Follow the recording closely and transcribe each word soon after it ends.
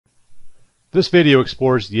This video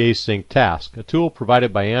explores the AsyncTask, a tool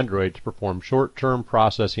provided by Android to perform short-term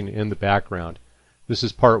processing in the background. This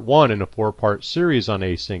is part 1 in a 4-part series on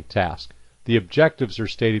AsyncTask. The objectives are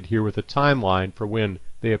stated here with a timeline for when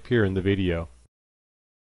they appear in the video.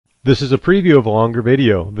 This is a preview of a longer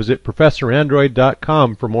video. Visit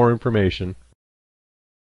ProfessorAndroid.com for more information.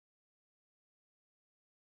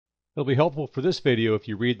 It'll be helpful for this video if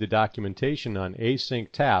you read the documentation on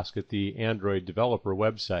AsyncTask at the Android developer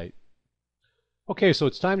website. Okay, so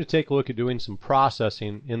it's time to take a look at doing some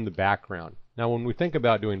processing in the background. Now, when we think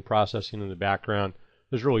about doing processing in the background,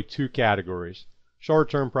 there's really two categories.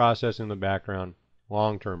 Short-term processing in the background,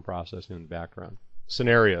 long-term processing in the background.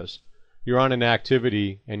 Scenarios. You're on an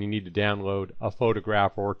activity and you need to download a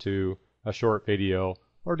photograph or two, a short video,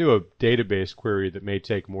 or do a database query that may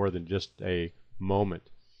take more than just a moment.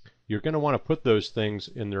 You're going to want to put those things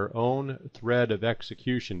in their own thread of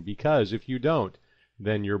execution, because if you don't,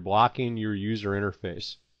 then you're blocking your user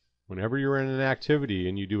interface. Whenever you're in an activity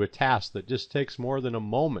and you do a task that just takes more than a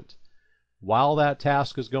moment, while that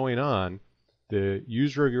task is going on, the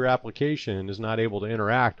user of your application is not able to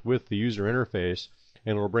interact with the user interface,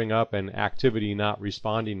 and will bring up an activity not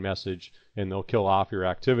responding message, and they'll kill off your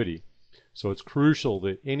activity. So it's crucial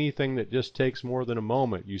that anything that just takes more than a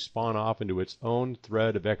moment, you spawn off into its own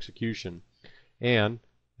thread of execution. And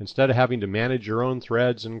instead of having to manage your own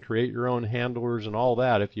threads and create your own handlers and all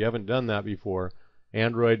that, if you haven't done that before,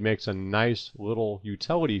 Android makes a nice little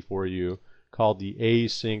utility for you called the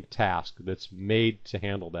AsyncTask that's made to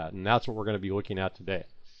handle that. And that's what we're going to be looking at today.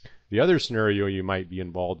 The other scenario you might be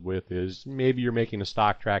involved with is maybe you're making a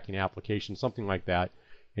stock tracking application, something like that,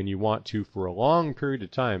 and you want to, for a long period of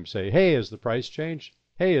time, say, hey, has the price changed?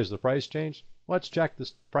 Hey, has the price changed? Let's check the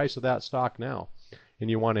price of that stock now. And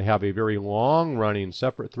you want to have a very long-running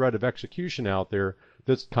separate thread of execution out there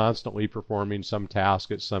that's constantly performing some task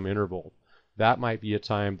at some interval. That might be a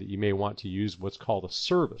time that you may want to use what's called a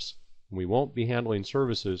service. We won't be handling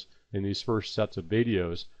services in these first sets of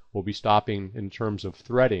videos. We'll be stopping in terms of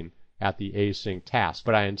threading at the AsyncTask.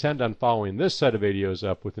 But I intend on following this set of videos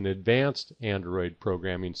up with an advanced Android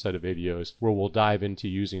programming set of videos where we'll dive into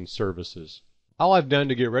using services. All I've done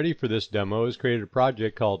to get ready for this demo is created a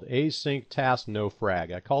project called AsyncTask No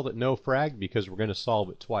Frag. I called it No Frag because we're going to solve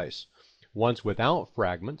it twice. Once without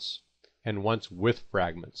fragments and once with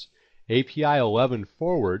fragments. API 11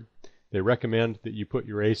 forward, they recommend that you put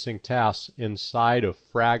your async tasks inside of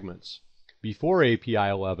fragments. Before API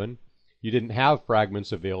 11, you didn't have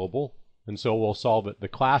fragments available, and so we'll solve it the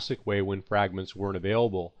classic way when fragments weren't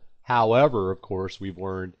available. However, of course, we've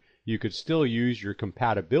learned you could still use your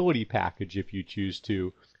compatibility package if you choose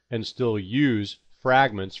to, and still use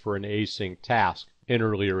fragments for an async task in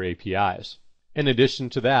earlier APIs. In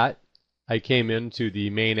addition to that, I came into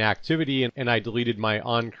the main activity and I deleted my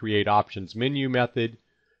onCreateOptions menu method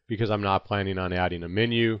because I'm not planning on adding a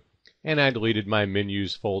menu, and I deleted my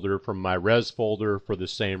menus folder from my res folder for the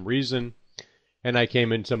same reason, and I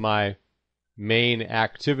came into my main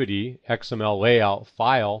activity XML layout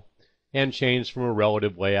file and changed from a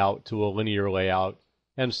relative layout to a linear layout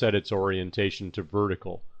and set its orientation to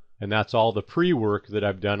vertical. And that's all the pre-work that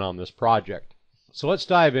I've done on this project. So let's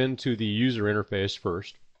dive into the user interface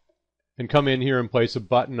first and come in here and place a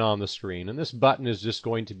button on the screen. And this button is just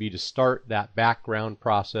going to be to start that background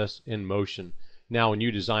process in motion. Now, when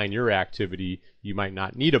you design your activity, you might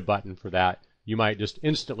not need a button for that. You might just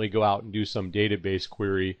instantly go out and do some database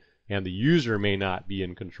query, and the user may not be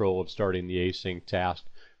in control of starting the async task.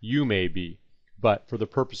 You may be, but for the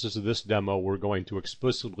purposes of this demo, we're going to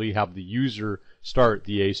explicitly have the user start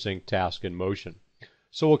the async task in motion.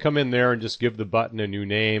 So we'll come in there and just give the button a new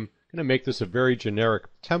name. I'm going to make this a very generic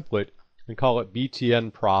template and call it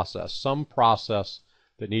BTN process, some process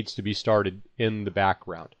that needs to be started in the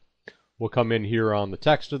background. We'll come in here on the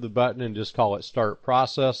text of the button and just call it start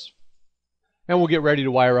process. And we'll get ready to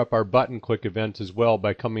wire up our button click event as well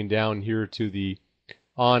by coming down here to the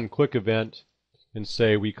on click event and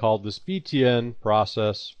say we called this BTN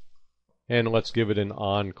process, and let's give it an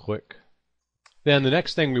on click. Then the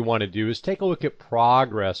next thing we want to do is take a look at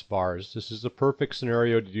progress bars. This is the perfect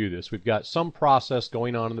scenario to do this. We've got some process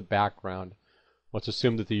going on in the background. Let's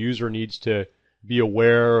assume that the user needs to be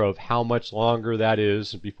aware of how much longer that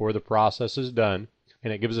is before the process is done,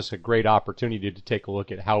 and it gives us a great opportunity to take a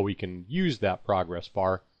look at how we can use that progress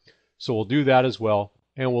bar. So we'll do that as well,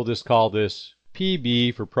 and we'll just call this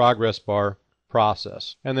PB for progress bar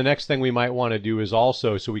process. And the next thing we might want to do is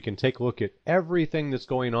also, so we can take a look at everything that's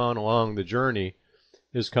going on along the journey,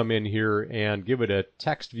 is come in here and give it a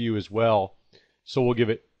text view as well. So we'll give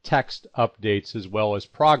it text updates as well as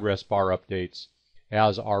progress bar updates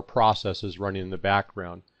as our process is running in the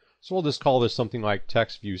background. So we'll just call this something like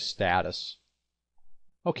text view status.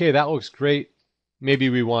 Okay, that looks great. Maybe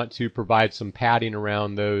we want to provide some padding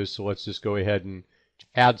around those, so let's just go ahead and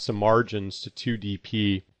add some margins to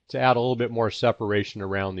 2dp to add a little bit more separation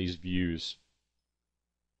around these views.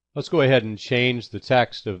 Let's go ahead and change the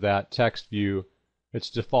text of that text view,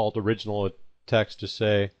 its default original text, to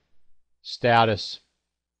say status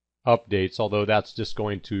updates, although that's just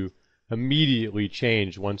going to immediately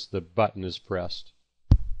change once the button is pressed.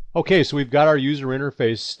 Okay, so we've got our user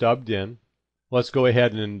interface stubbed in. Let's go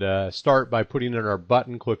ahead and start by putting in our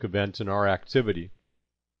button click event in our activity.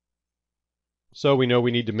 So we know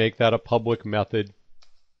we need to make that a public method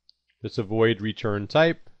that's a void return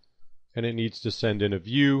type, and it needs to send in a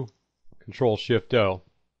view, Control-Shift-O.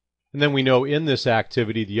 And then we know in this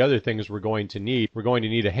activity the other things we're going to need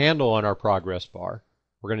a handle on our progress bar.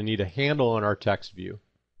 We're going to need a handle on our text view.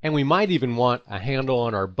 And we might even want a handle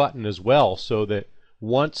on our button as well, so that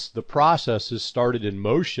once the process is started in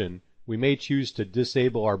motion, we may choose to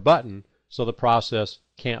disable our button so the process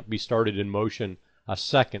can't be started in motion a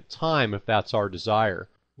second time if that's our desire.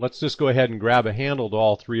 Let's just go ahead and grab a handle to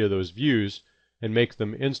all three of those views and make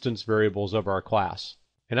them instance variables of our class.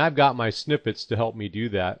 And I've got my snippets to help me do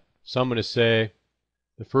that. So I'm going to say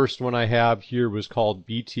the first one I have here was called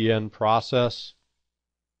btn process.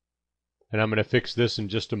 And I'm going to fix this in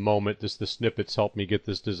just a moment. The snippets help me get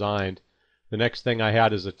this designed. The next thing I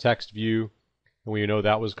had is a text view, and we know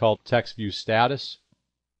that was called text view status.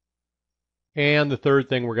 And the third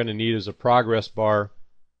thing we're going to need is a progress bar.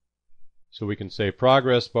 So we can say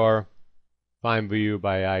progress bar, find view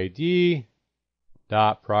by ID,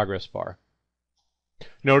 dot progress bar.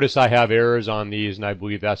 Notice I have errors on these, and I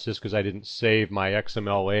believe that's just because I didn't save my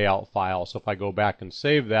XML layout file. So if I go back and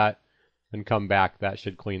save that and come back, that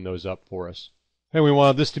should clean those up for us. And we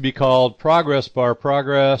want this to be called progress bar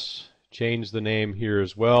progress. Change the name here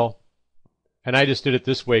as well. And I just did it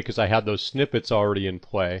this way because I had those snippets already in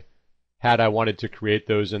play. Had I wanted to create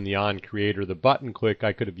those in the onCreate or the button click,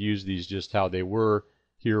 I could have used these just how they were,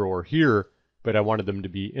 here or here, but I wanted them to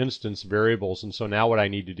be instance variables. And so now what I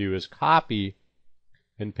need to do is copy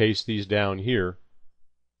and paste these down here.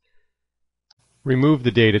 Remove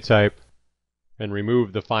the data type and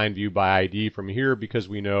remove the find view by ID from here, because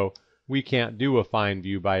we know we can't do a find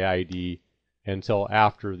view by ID until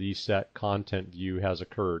after the set content view has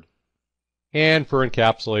occurred. And for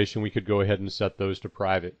encapsulation, we could go ahead and set those to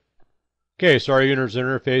private. Okay, so our user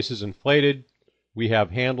interface is inflated. We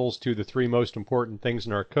have handles to the three most important things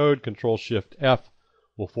in our code. Control-Shift-F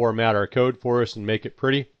will format our code for us and make it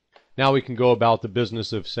pretty. Now we can go about the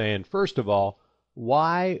business of saying, first of all,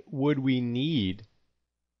 why would we need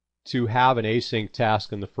to have an async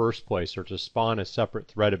task in the first place, or to spawn a separate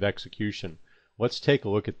thread of execution? Let's take a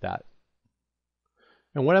look at that.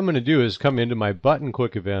 And what I'm going to do is come into my button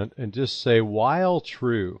click event and just say while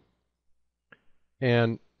true,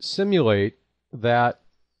 and simulate that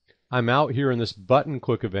I'm out here in this button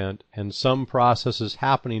click event and some process is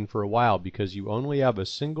happening for a while, because you only have a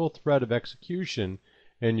single thread of execution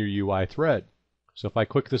in your UI thread. So if I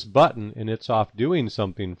click this button and it's off doing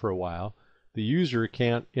something for a while, the user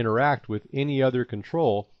can't interact with any other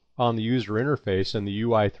control on the user interface, and the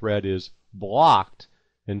UI thread is blocked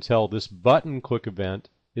until this button click event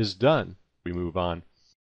is done. We move on.